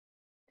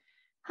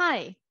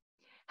Hi,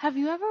 have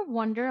you ever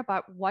wondered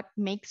about what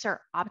makes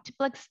our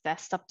OptiPlex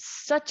desktop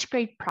such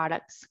great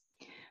products?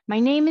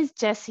 My name is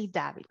Jessie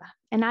Davila,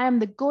 and I am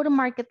the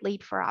go-to-market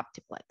lead for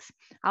OptiPlex.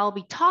 I'll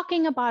be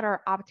talking about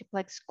our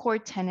OptiPlex core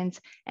tenets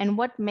and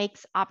what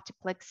makes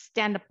OptiPlex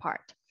stand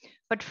apart.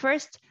 But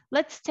first,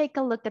 let's take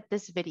a look at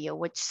this video,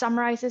 which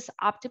summarizes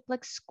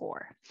OptiPlex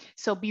core.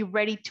 So be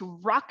ready to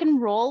rock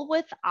and roll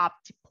with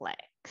OptiPlex.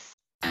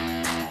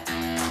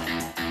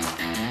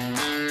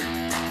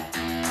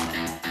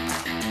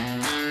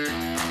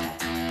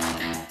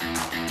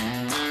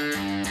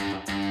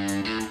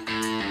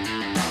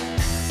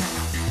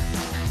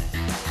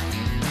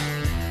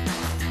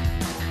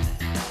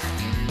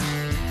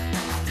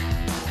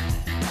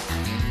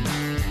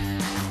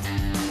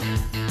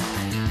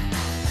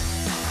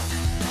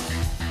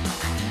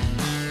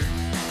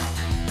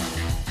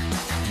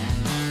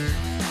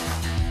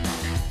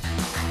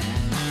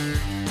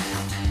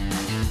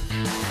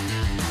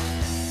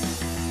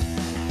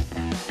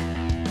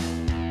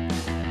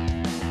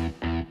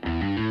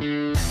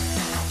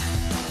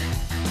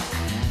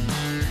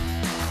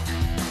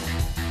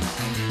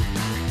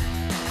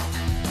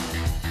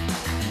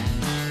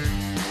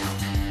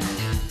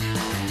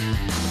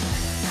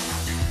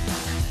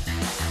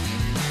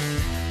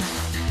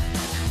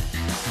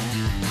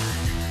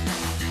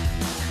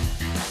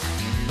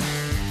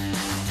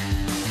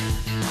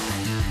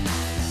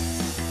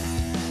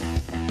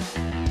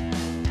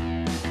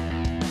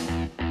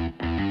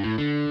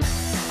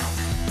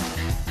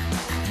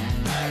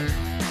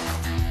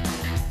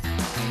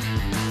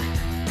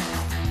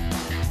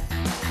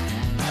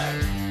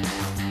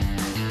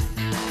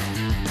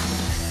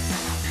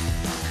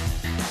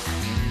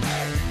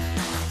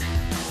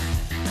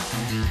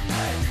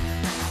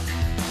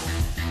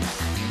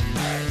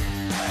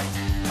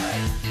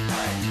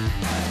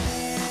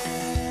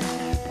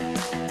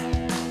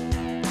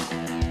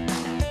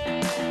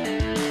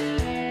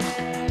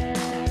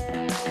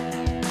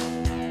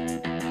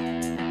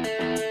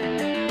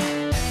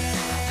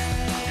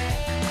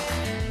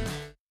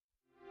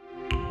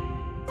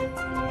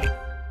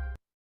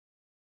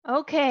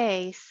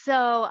 Okay,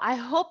 so I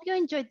hope you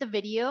enjoyed the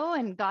video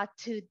and got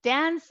to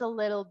dance a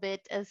little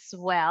bit as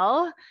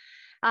well.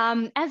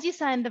 As you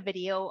saw in the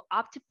video,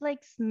 OptiPlex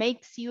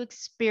makes you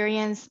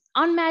experience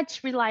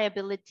unmatched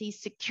reliability,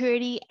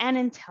 security, and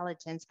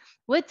intelligence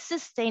with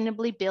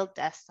sustainably built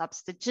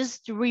desktops that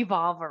just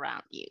revolve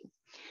around you.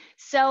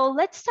 So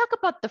let's talk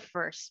about the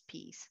first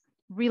piece,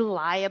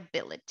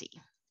 reliability.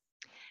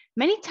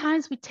 Many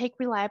times we take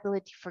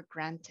reliability for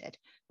granted,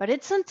 but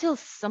it's until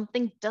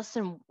something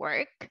doesn't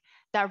work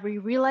that we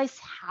realize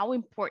how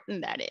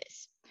important that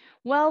is.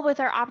 Well, with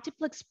our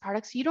OptiPlex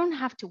products, you don't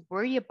have to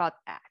worry about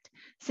that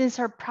since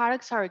our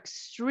products are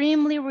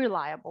extremely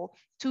reliable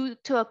due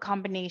to a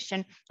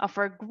combination of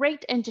our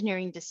great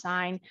engineering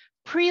design,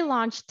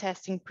 pre-launch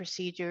testing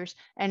procedures,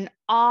 and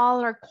all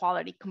our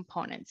quality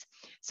components.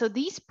 So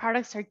these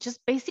products are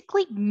just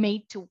basically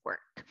made to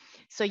work.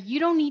 So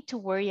you don't need to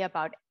worry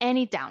about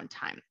any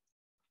downtime.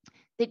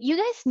 Did you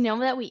guys know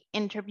that we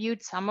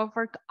interviewed some of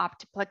our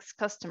OptiPlex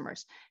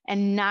customers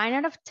and 9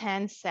 out of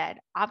 10 said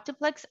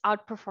OptiPlex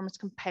outperforms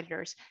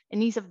competitors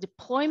in ease of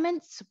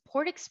deployment,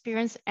 support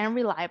experience, and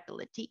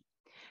reliability?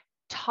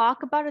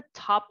 Talk about a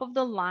top of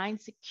the line,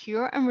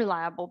 secure and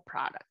reliable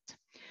product.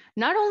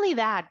 Not only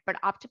that, but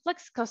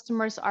OptiPlex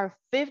customers are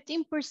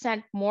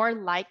 15% more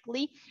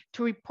likely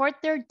to report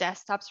their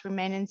desktops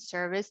remain in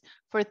service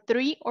for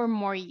 3 or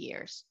more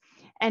years,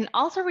 and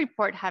also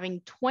report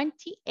having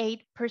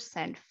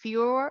 28%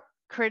 fewer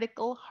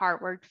critical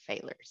hardware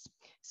failures.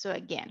 So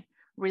again,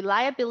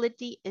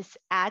 reliability is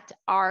at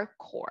our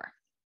core.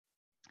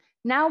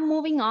 Now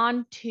moving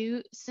on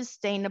to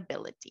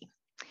sustainability.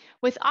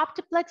 With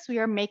OptiPlex, we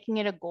are making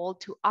it a goal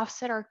to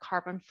offset our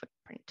carbon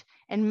footprint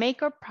and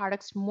make our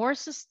products more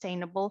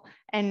sustainable,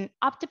 and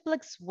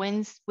OptiPlex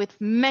wins with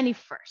many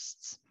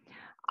firsts.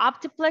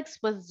 OptiPlex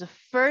was the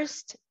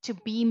first to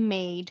be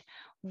made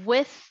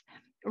with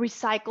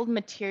recycled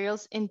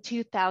materials in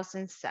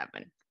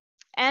 2007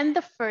 and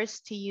the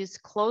first to use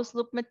closed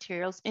loop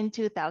materials in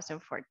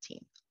 2014.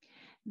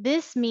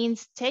 This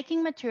means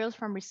taking materials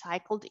from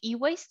recycled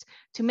e-waste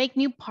to make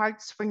new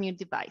parts for new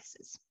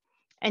devices.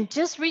 And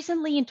just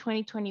recently in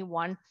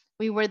 2021,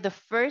 we were the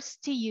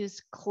first to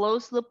use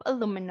closed loop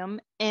aluminum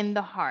in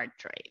the hard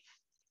drive.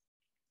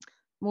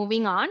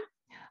 Moving on,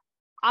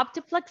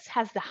 OptiPlex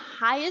has the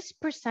highest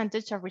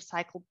percentage of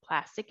recycled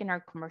plastic in our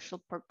commercial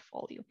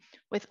portfolio,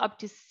 with up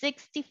to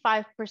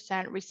 65%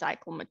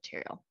 recycled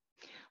material.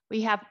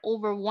 We have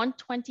over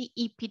 120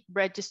 EPEAT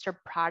registered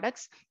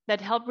products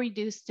that help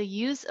reduce the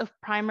use of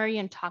primary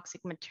and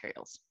toxic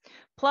materials,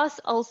 plus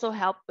also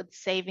help with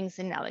savings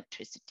in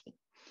electricity.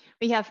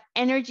 We have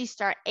Energy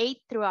Star 8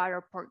 throughout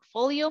our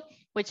portfolio,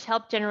 which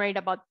help generate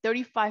about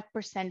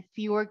 35%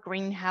 fewer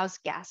greenhouse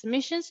gas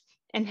emissions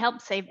and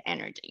help save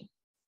energy.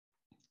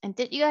 And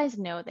did you guys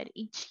know that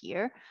each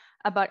year,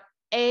 about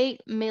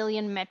 8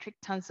 million metric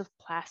tons of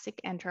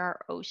plastic enter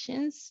our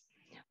oceans?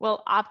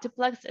 Well,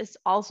 OptiPlex is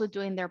also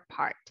doing their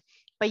part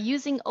by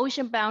using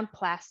ocean-bound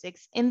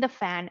plastics in the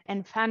fan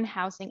and fan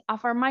housing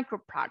of our micro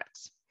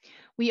products.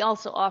 We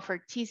also offer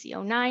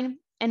TCO9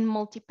 and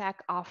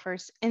multi-pack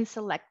offers in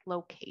select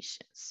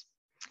locations.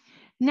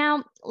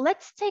 Now,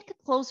 let's take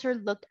a closer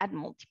look at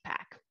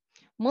multi-pack.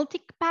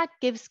 Multi-pack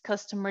gives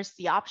customers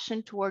the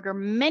option to order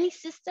many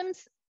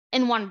systems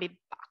in one big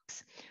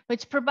box,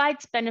 which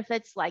provides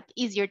benefits like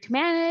easier to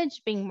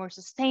manage, being more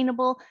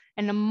sustainable,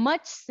 and a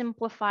much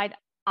simplified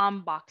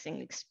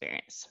unboxing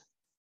experience.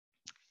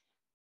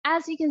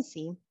 As you can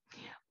see,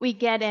 we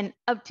get an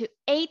up to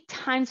 8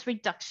 times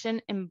reduction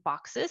in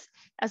boxes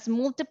as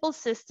multiple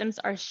systems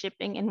are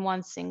shipping in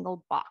one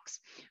single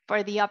box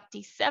for the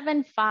Opti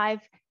 7, 5,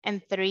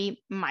 and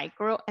 3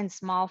 micro and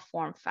small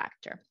form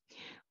factor.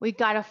 We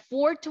got a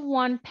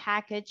 4-to-1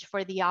 package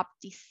for the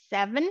Opti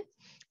 7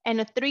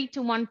 and a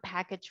 3-to-1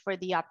 package for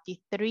the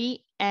Opti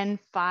 3 and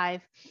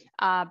 5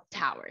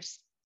 towers.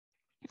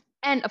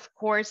 And of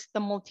course, the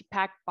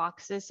multi-pack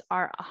boxes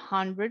are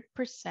 100%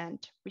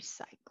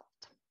 recycled.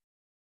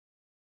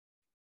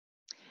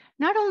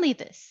 Not only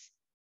this,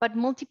 but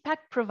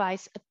multi-pack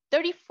provides a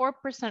 34%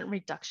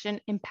 reduction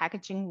in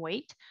packaging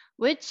weight,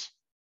 which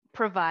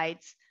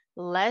provides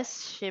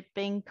less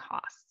shipping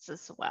costs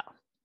as well.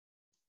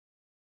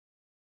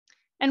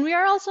 And we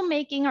are also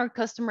making our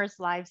customers'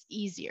 lives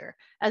easier,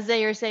 as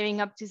they are saving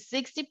up to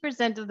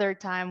 60% of their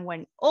time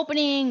when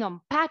opening,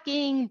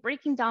 unpacking,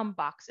 breaking down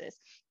boxes,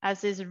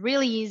 as it's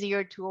really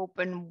easier to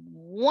open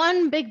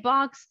one big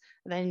box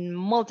than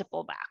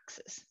multiple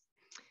boxes.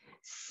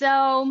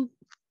 So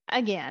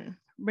again,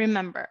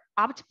 remember,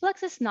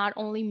 OptiPlex is not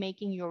only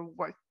making your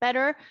work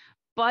better,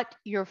 but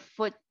your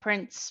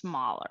footprint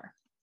smaller.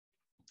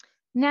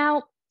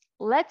 Now,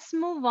 let's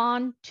move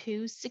on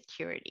to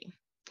security.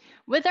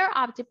 With our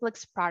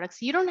OptiPlex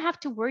products, you don't have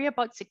to worry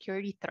about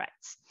security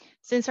threats,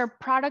 since our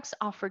products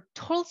offer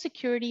total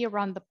security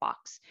around the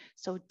box.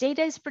 So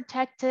data is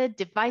protected,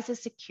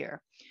 devices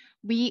secure.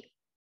 We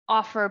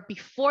offer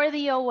before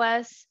the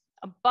OS,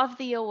 above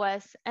the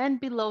OS, and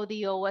below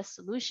the OS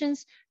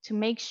solutions to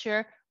make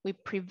sure we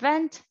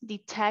prevent,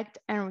 detect,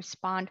 and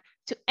respond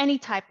to any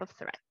type of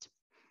threat.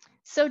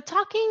 So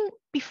talking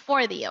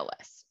before the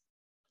OS,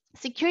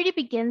 security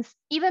begins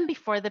even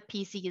before the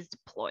PC is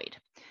deployed.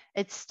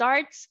 It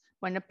starts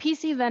when a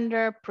PC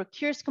vendor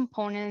procures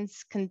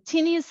components,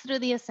 continues through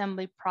the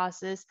assembly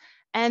process,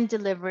 and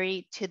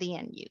delivery to the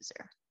end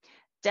user.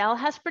 Dell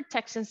has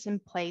protections in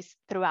place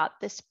throughout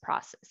this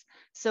process,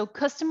 so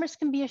customers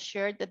can be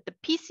assured that the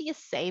PC is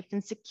safe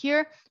and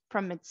secure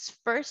from its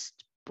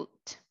first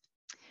boot.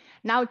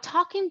 Now,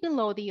 talking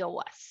below the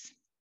OS,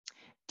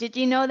 did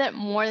you know that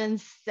more than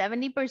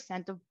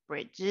 70% of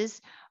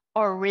bridges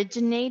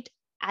originate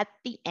at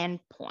the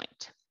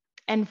endpoint?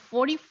 And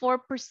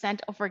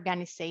 44% of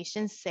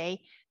organizations say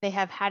they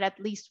have had at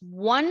least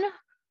one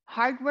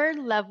hardware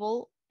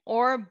level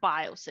or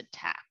BIOS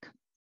attack.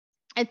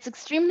 It's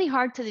extremely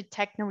hard to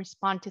detect and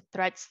respond to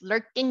threats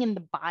lurking in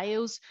the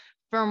BIOS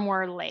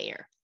firmware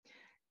layer.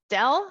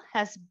 Dell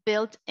has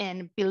built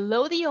in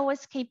below the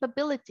OS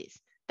capabilities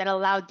that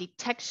allow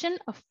detection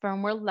of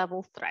firmware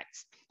level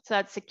threats so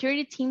that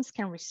security teams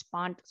can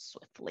respond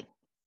swiftly.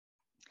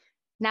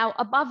 Now,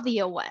 above the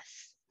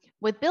OS,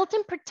 with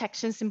built-in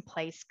protections in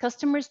place,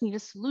 customers need a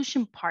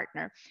solution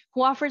partner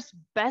who offers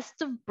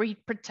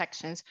best-of-breed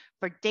protections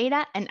for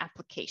data and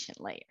application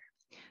layer.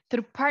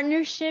 Through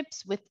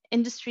partnerships with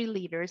industry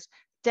leaders,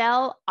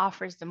 Dell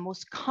offers the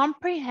most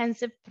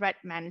comprehensive threat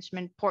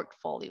management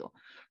portfolio,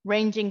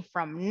 ranging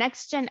from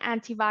next-gen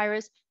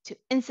antivirus to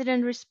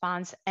incident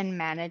response and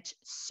managed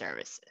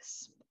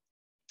services.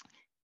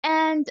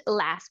 And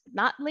last but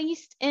not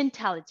least,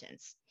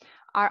 intelligence.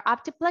 Our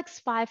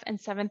OptiPlex 5 and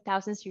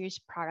 7000 series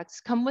products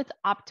come with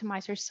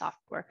Optimizer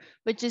software,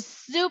 which is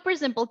super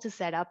simple to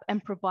set up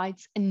and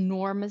provides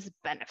enormous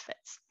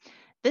benefits.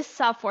 This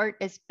software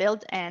is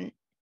built in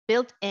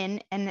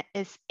and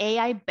is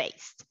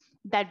AI-based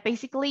that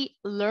basically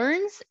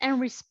learns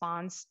and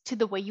responds to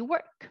the way you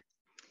work.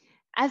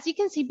 As you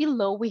can see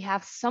below, we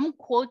have some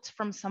quotes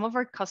from some of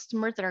our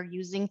customers that are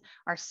using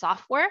our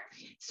software.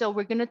 So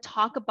we're going to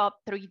talk about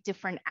 3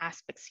 different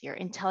aspects here: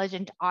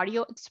 intelligent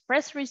audio,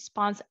 express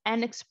response,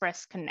 and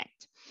express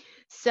connect.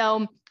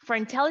 So for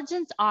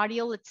intelligent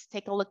audio, let's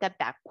take a look at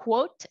that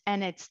quote.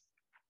 And it's: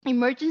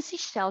 emergency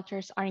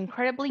shelters are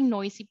incredibly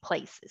noisy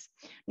places,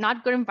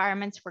 not good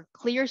environments for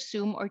clear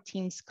Zoom or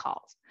Teams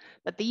calls,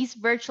 but these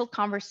virtual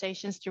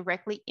conversations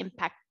directly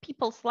impact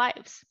people's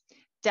lives.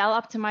 Dell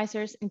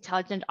Optimizer's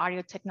intelligent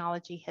audio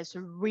technology has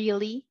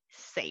really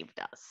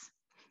saved us.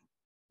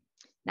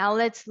 Now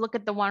let's look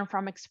at the one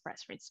from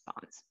Express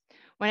Response.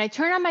 When I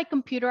turn on my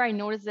computer, I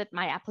notice that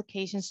my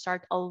applications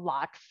start a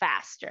lot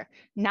faster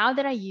now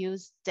that I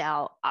use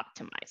Dell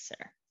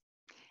Optimizer.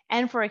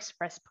 And for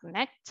Express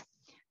Connect,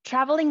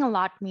 traveling a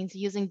lot means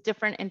using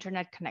different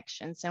internet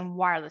connections and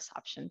wireless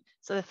options.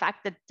 So the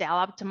fact that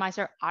Dell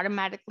Optimizer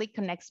automatically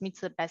connects me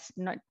to the best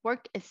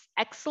network is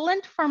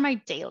excellent for my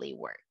daily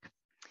work.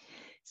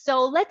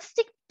 So let's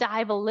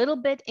dive a little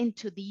bit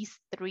into these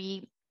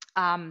 3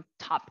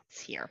 topics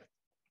here.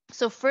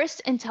 So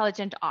first,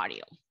 intelligent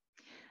audio.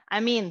 I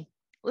mean,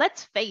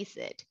 let's face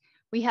it,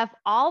 we have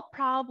all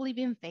probably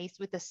been faced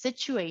with a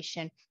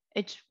situation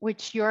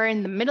which you're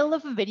in the middle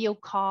of a video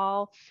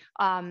call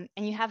and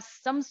you have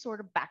some sort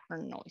of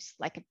background noise,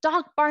 like a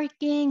dog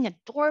barking, a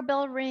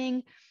doorbell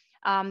ring.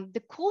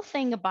 The cool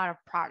thing about our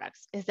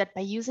products is that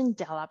by using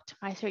Dell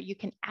Optimizer, you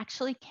can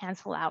actually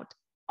cancel out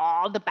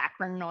all the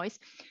background noise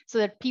so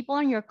that people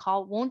on your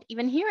call won't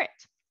even hear it.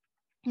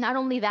 Not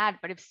only that,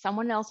 but if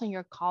someone else on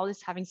your call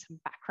is having some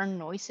background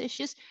noise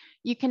issues,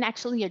 you can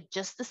actually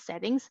adjust the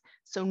settings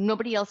so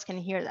nobody else can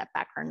hear that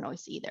background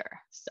noise either.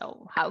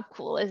 So how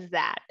cool is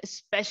that?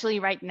 Especially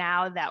right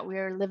now that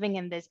we're living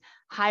in this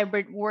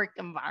hybrid work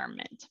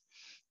environment.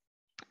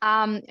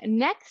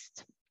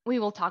 Next, we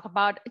will talk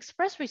about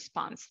Express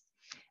Response.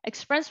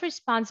 Express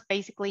Response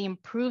basically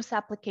improves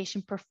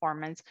application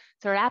performance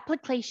so our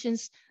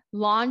applications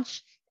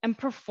launch and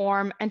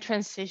perform and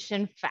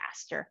transition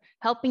faster,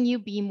 helping you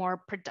be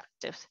more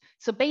productive.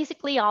 So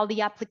basically all the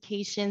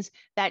applications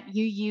that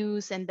you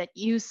use and that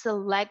you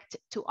select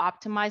to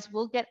optimize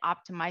will get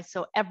optimized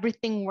so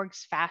everything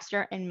works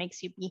faster and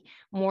makes you be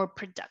more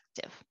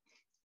productive.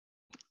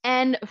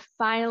 And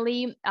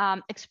finally,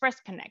 Express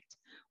Connect,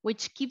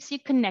 which keeps you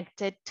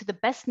connected to the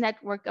best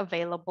network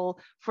available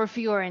for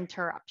fewer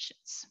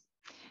interruptions.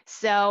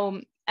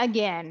 So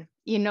again,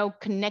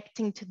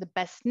 connecting to the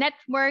best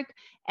network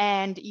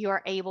and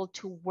you're able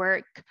to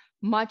work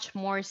much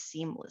more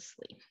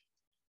seamlessly.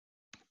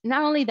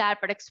 Not only that,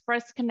 but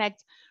Express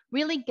Connect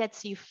really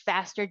gets you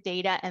faster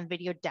data and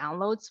video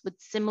downloads with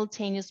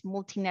simultaneous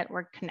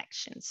multi-network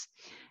connections.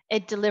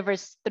 It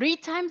delivers 3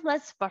 times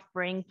less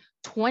buffering,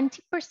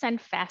 20%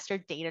 faster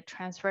data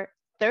transfer,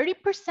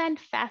 30%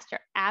 faster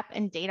app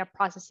and data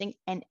processing,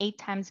 and 8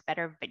 times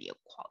better video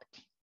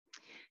quality.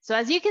 So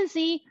as you can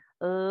see,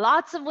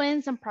 lots of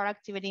wins and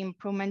productivity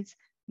improvements,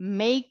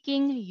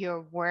 making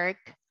your work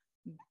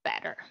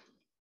better.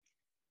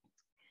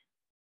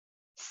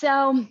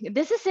 So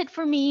this is it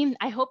for me.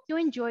 I hope you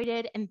enjoyed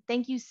it and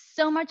thank you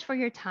so much for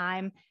your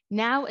time.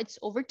 Now it's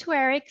over to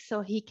Eric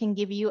so he can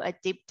give you a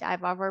deep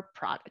dive of our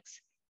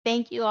products.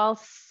 Thank you all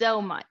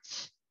so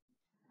much.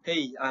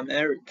 Hey, I'm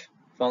Eric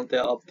from the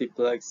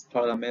OptiPlex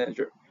product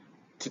manager.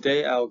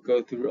 Today I'll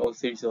go through a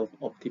series of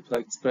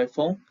OptiPlex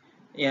platform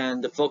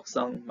and focus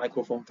on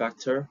microform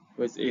factor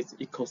with its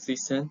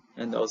ecosystem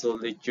and also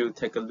let you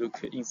take a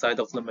look inside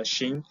of the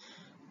machine.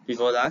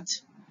 Before that,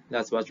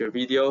 let's watch a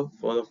video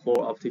for the whole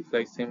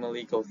OptiPlex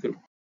family go through.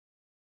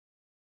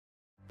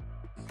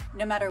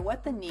 No matter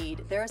what the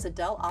need, there is a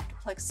Dell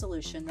OptiPlex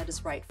solution that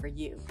is right for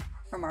you.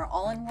 From our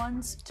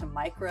all-in-ones to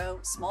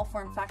micro, small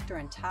form factor,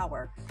 and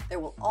tower,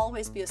 there will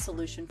always be a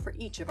solution for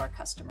each of our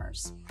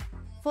customers.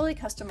 Fully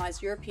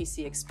customize your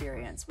PC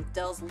experience with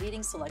Dell's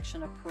leading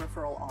selection of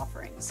peripheral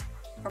offerings.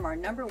 From our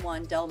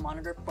 #1 Dell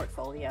monitor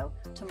portfolio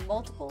to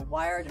multiple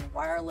wired and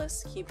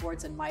wireless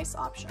keyboards and mice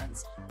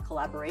options,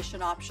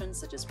 collaboration options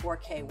such as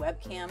 4K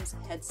webcams,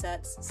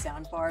 headsets,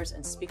 soundbars,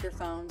 and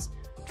speakerphones,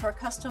 to our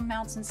custom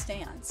mounts and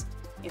stands.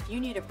 If you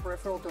need a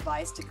peripheral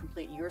device to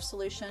complete your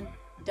solution,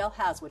 Dell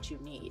has what you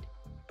need.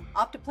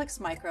 OptiPlex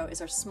Micro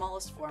is our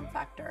smallest form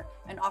factor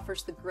and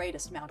offers the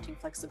greatest mounting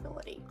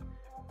flexibility.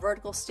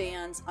 Vertical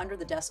stands,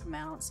 under-the-desk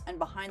mounts, and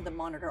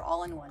behind-the-monitor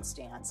all-in-one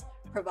stands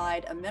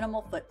provide a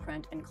minimal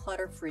footprint and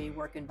clutter-free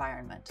work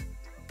environment.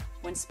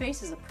 When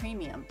space is a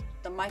premium,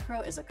 the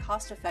Micro is a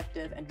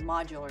cost-effective and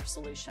modular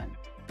solution,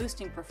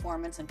 boosting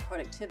performance and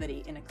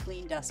productivity in a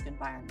clean desk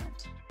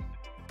environment.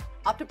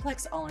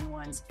 OptiPlex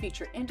all-in-ones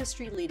feature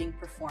industry-leading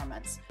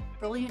performance,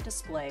 brilliant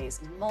displays,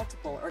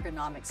 multiple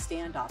ergonomic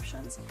stand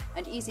options,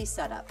 and easy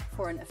setup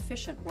for an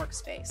efficient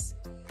workspace.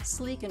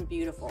 Sleek and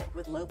beautiful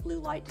with low blue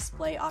light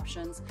display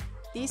options,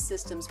 these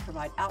systems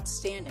provide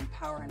outstanding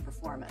power and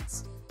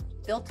performance.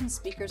 Built-in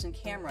speakers and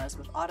cameras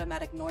with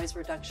automatic noise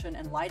reduction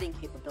and lighting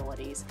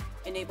capabilities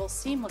enable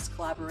seamless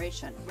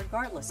collaboration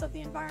regardless of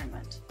the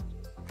environment.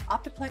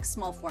 OptiPlex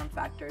small form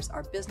factors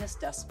are business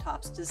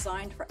desktops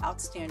designed for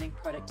outstanding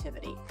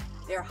productivity.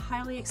 They are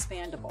highly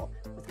expandable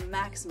with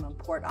maximum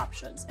port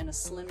options and a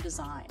slim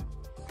design.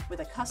 With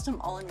a custom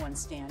all-in-one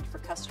stand for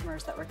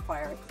customers that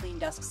require a clean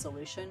desk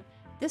solution,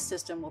 this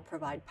system will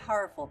provide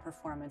powerful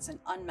performance and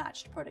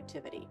unmatched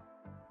productivity.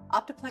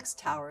 OptiPlex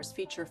towers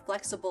feature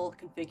flexible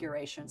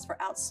configurations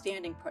for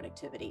outstanding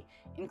productivity,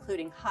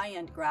 including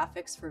high-end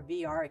graphics for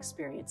VR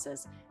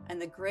experiences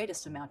and the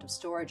greatest amount of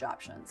storage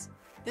options.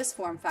 This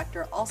form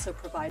factor also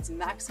provides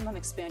maximum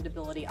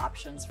expandability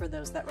options for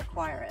those that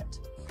require it.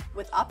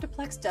 With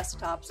OptiPlex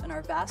desktops and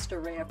our vast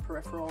array of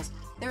peripherals,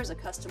 there is a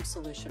custom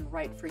solution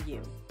right for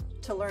you.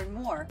 To learn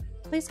more,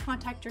 please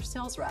contact your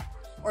sales rep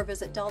or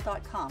visit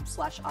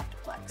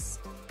dell.com/optiplex.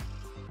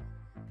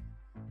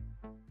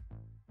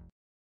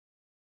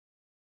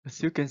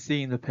 As you can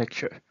see in the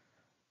picture,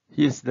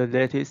 here's the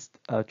latest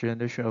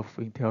generation of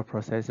Intel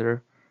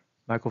processor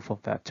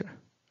microform factor.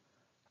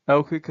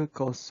 I'll quickly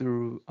go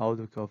through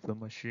outlook of the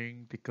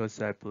machine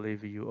because I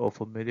believe you are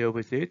familiar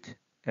with it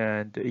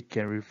and it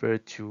can refer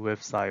to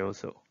website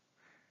also.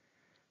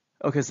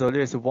 Okay, so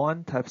there's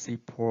one Type-C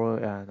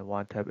port and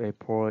one Type-A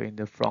port in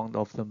the front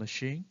of the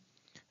machine.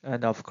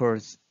 And of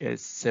course,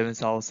 it's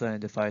 7000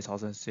 and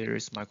 5000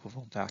 series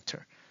microphone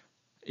factor.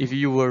 If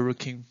you were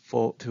looking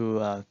for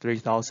to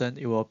 3000,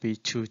 it will be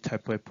 2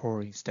 Type-A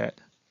port instead.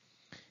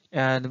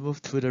 And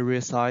move to the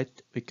rear side,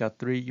 we got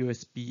 3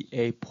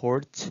 USB-A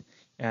ports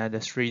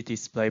and 3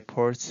 display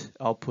ports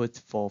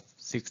output for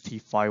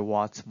 65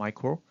 watt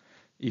micro.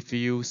 If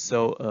you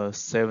saw a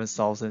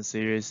 7000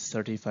 series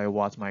 35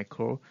 watt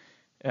micro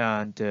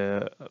and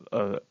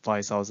a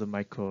 5000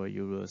 micro,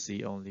 you will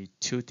see only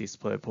 2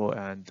 display port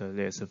and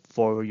there's a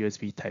 4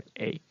 USB Type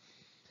A.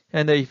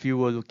 And if you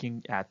were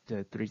looking at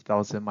the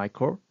 3000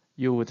 micro,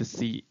 you would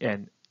see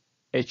an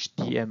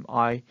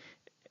HDMI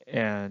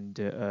and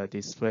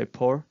display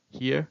port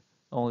here,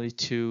 only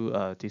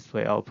 2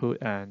 display output,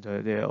 and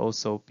there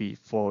also be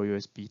 4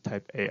 USB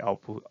Type A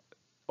output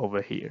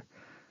over here.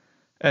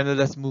 And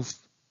let's move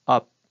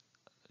up.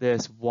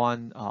 There's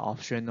one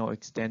optional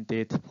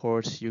extended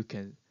port you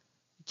can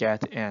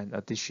get an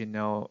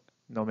additional,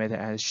 no matter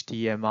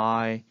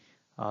HDMI,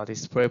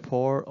 display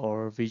port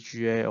or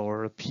VGA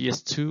or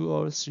PS2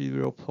 or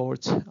serial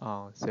port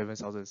on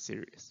 7000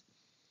 series.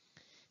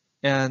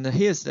 And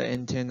here's the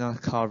antenna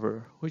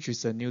cover, which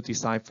is a new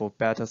design for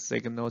better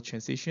signal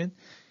transition,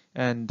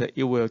 and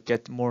it will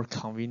get more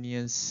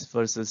convenience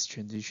versus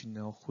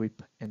traditional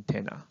whip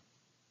antenna.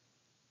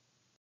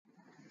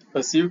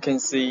 As you can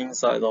see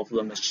inside of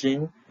the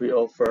machine, we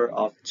offer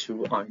up to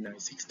i9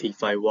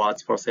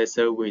 65W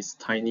processor with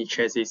tiny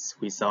chassis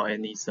without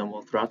any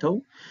thermal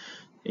throttle.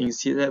 In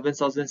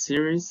C11000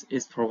 series,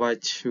 it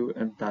provides 2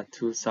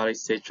 M.2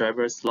 solid-state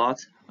driver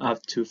slots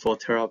up to 4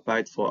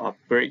 TB for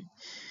upgrade.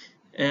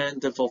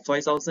 And for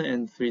 5000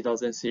 and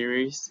 3000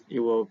 series, it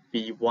will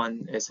be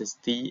 1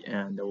 SSD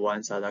and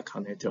 1 SATA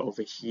connector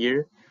over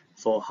here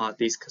for hard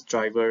disk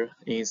driver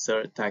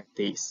insert like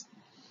this.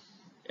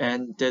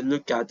 And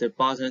look at the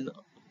bottom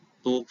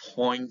blue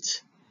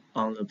point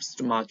on the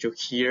module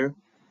here,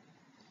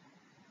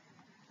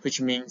 which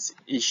means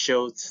it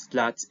shows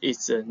that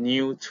it's a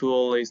new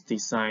toolless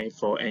design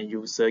for end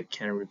user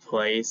can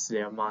replace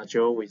their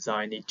module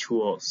without any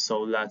tools,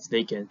 so that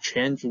they can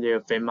change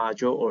their fan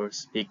module or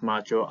speak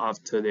module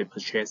after they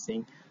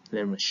purchasing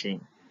their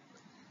machine.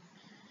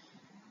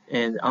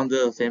 And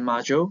under the fan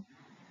module,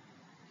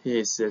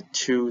 is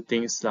 2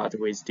 DIMM slot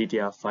with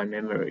DDR5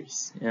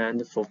 memories,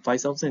 and for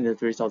 5000 and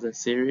 3000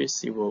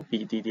 series, it will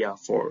be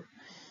DDR4.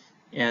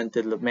 And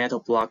the metal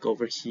block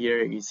over here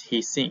is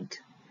heatsink,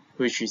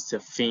 which is the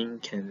fin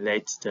can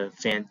let the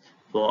fan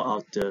blow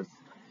out the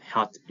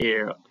hot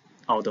air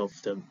out of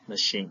the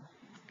machine.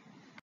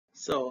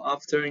 So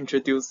after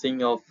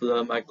introducing of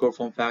the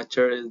microphone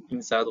factor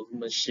inside of the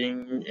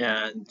machine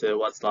and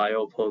what the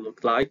output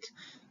look like,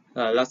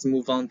 let's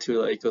move on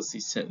to the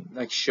ecosystem.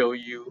 Like show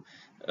you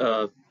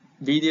a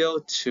video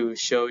to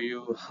show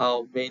you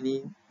how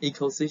many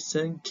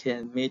ecosystem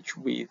can match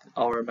with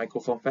our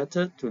microphone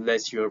factor to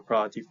let your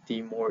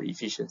productivity more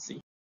efficiency.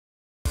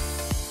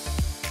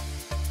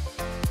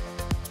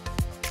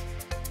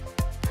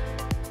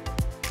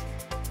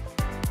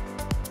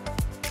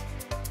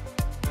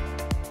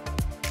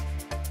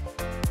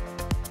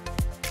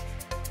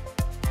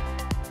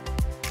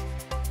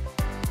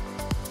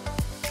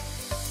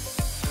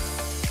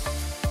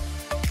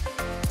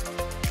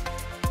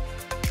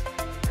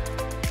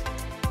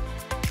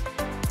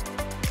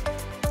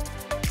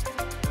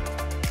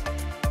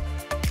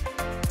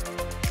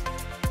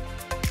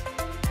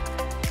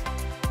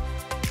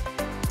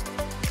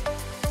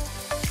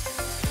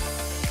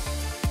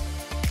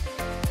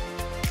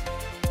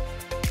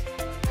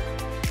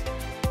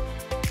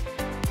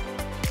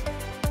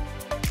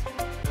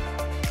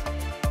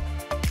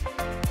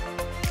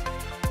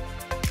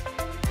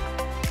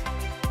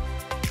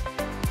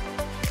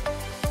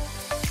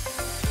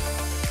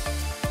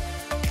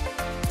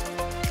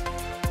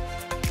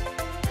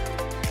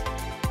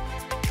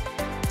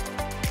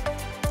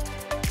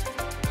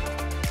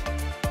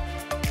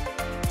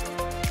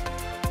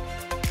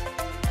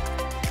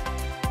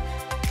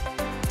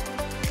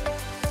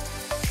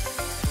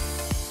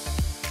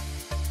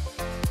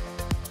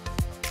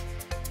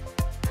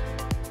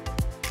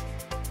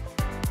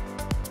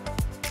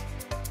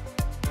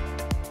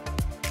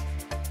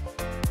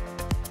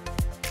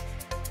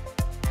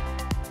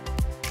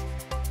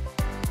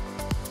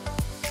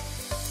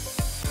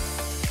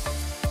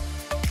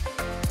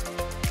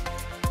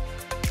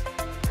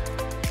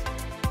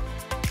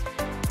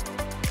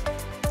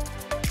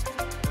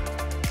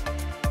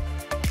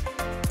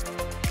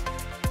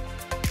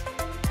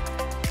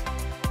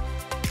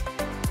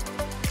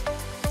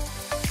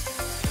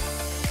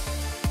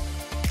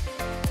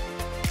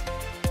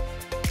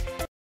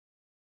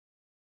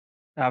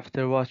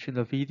 After watching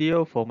the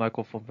video for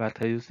microphone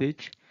factor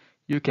usage,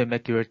 you can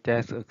make your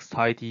desk as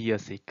tidy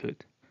as it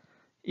could.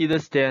 Either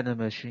stand the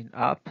machine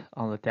up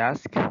on the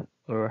desk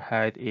or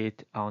hide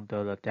it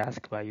under the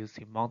desk by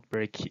using mount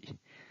brake key.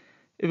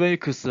 Even you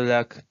could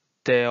select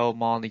Dell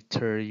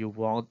monitor you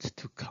want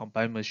to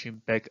combine machine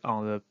back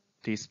on the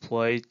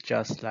display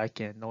just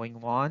like an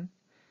all-in-one,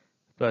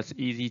 but it's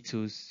easy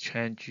to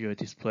change your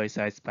display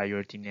size by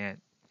your demand.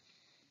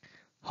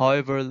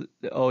 However,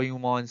 the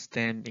all-in-one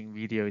stand in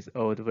video is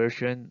old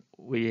version.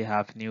 We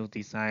have new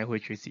design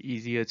which is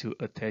easier to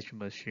attach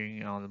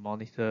machine on the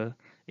monitor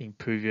in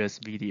previous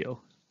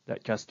video.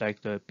 That just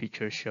like the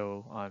picture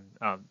show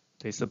on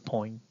this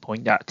point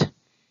that.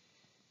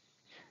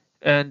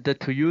 And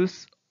to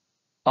use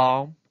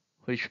ARM,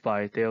 which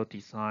by Dell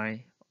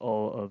design,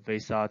 or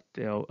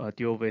a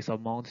dual VESA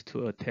mount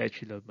to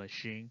attach the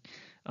machine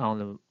on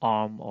the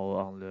ARM or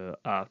on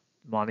the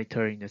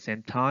monitor in the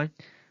same time,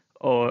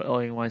 or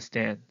all-in-one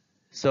stand.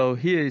 So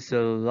here is a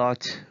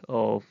lot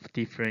of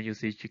different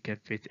usage. You can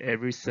fit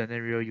every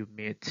scenario you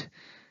meet.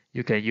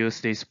 You can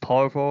use this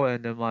powerful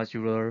and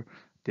modular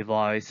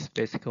device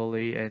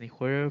basically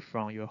anywhere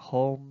from your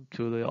home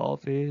to the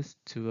office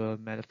to a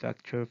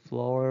manufacturer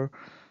floor,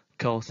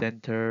 call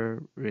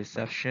center,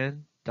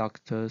 reception,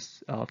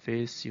 doctor's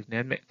office, you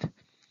name it.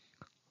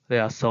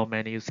 There are so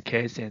many use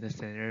cases and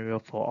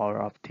scenarios for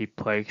our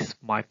OptiPlex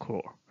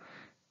Micro,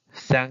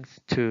 thanks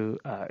to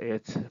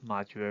its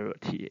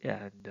modularity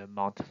and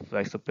mount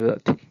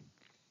flexibility.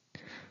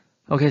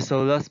 Okay,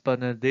 so last but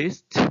not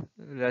least,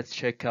 let's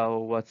check out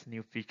what's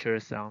new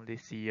features on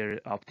this year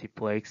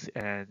OptiPlex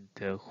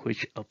and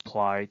which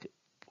applied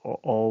for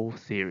all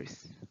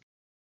series.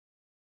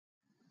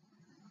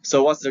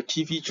 So what's the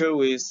key feature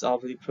with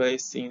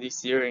OptiPlex in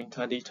this year in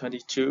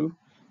 2022?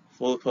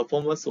 For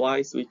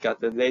performance-wise, we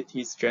got the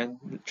latest Gen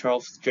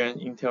 12th Gen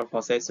Intel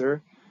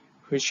processor,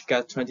 which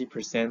got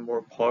 20%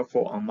 more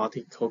powerful on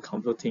multi-core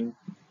computing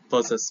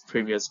versus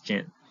previous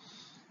gen.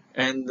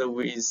 And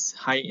with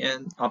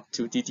high-end up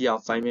to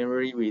DDR5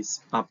 memory with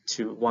up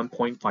to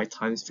 1.5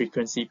 times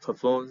frequency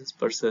performance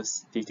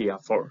versus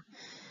DDR4.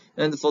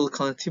 And for the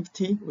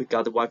connectivity, we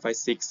got the Wi-Fi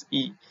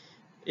 6E.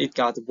 It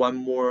got one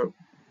more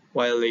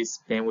wireless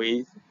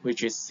bandwidth,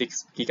 which is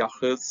 6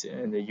 GHz,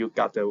 and you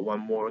got the one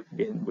more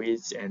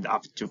bandwidth and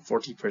up to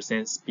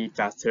 40% speed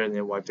faster than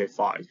Wi-Fi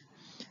 5.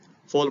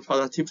 For the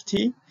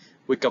productivity,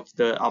 we got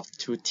the up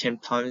to 10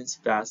 times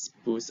fast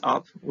boost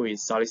up with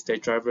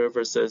solid-state driver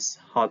versus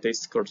hard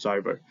disk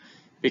driver,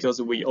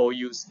 because we all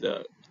use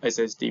the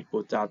SSD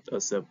boot up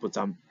as a boot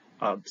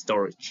up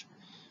storage.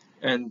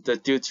 And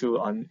due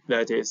to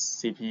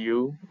latest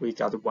CPU, we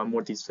got one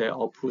more display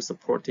output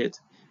supported.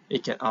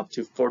 It can up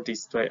to 4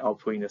 display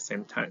output in the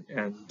same time,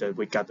 and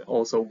we got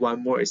also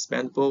one more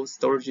expandable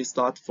storage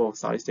slot for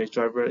solid-state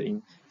driver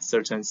in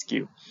certain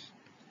SKU.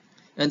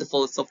 And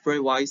for the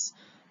software-wise,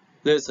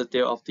 there's a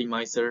Dell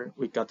optimizer.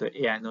 We got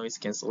the AI noise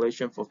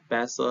cancellation for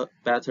better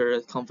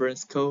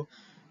conference call,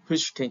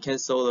 which can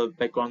cancel the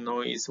background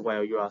noise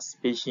while you are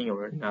speaking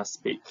or not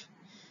speak.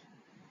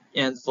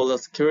 And for the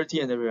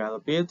security and the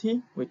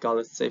reliability, we got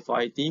a Safe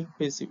ID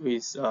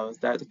with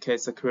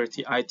dedicated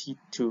security IT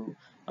to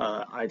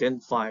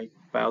identify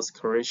BIOS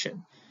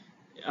correction.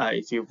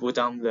 If you boot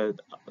down the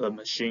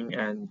machine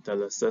and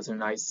the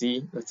certain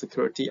IC, the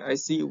security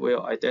IC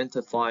will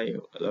identify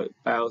the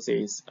BIOS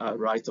is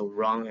right or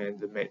wrong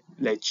and may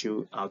let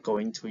you go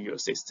into your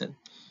system.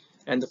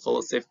 And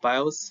for the safe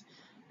BIOS,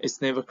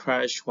 it's never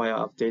crashed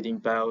while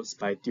updating BIOS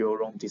by dual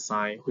ROM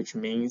design, which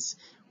means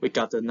we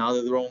got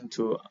another ROM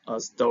to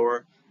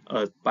store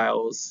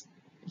BIOS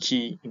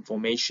key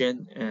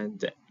information,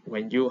 and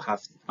when you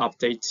have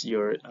update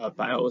your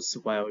BIOS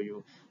while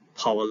you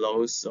power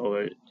loss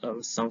or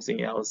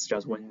something else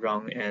just went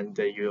wrong and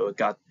you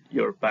got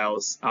your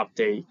BIOS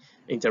update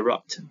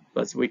interrupt.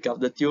 But we got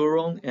the dual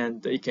ROM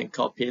and you can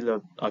copy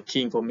the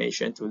key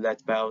information to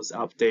let BIOS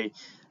update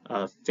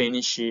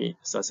finish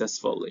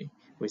successfully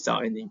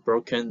without any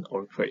broken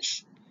or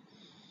crash.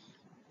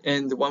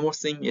 And one more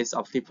thing is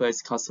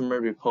OptiPlex customer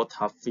report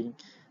having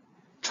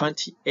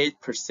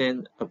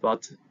 28%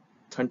 about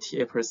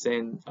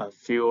 28%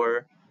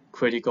 fewer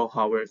critical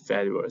hardware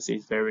failures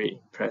is very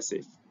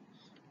impressive.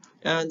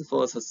 And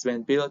for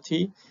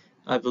sustainability,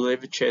 I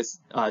believe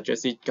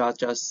Jessica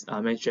just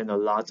mentioned a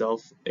lot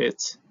of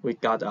it. We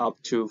got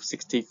up to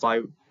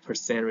 65%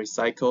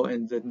 recycle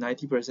and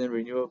 90%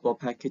 renewable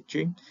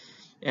packaging,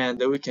 and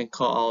we can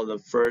call out the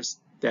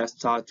first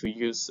desktop to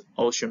use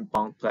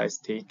ocean-bound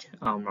plastic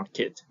on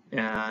market.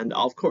 And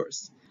of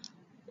course,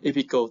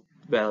 ethical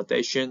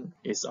validation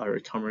is our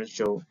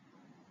commercial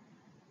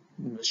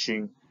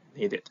machine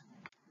needed.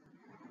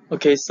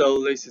 Okay,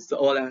 so this is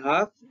all I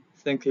have.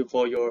 Thank you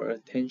for your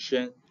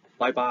attention.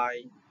 Bye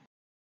bye.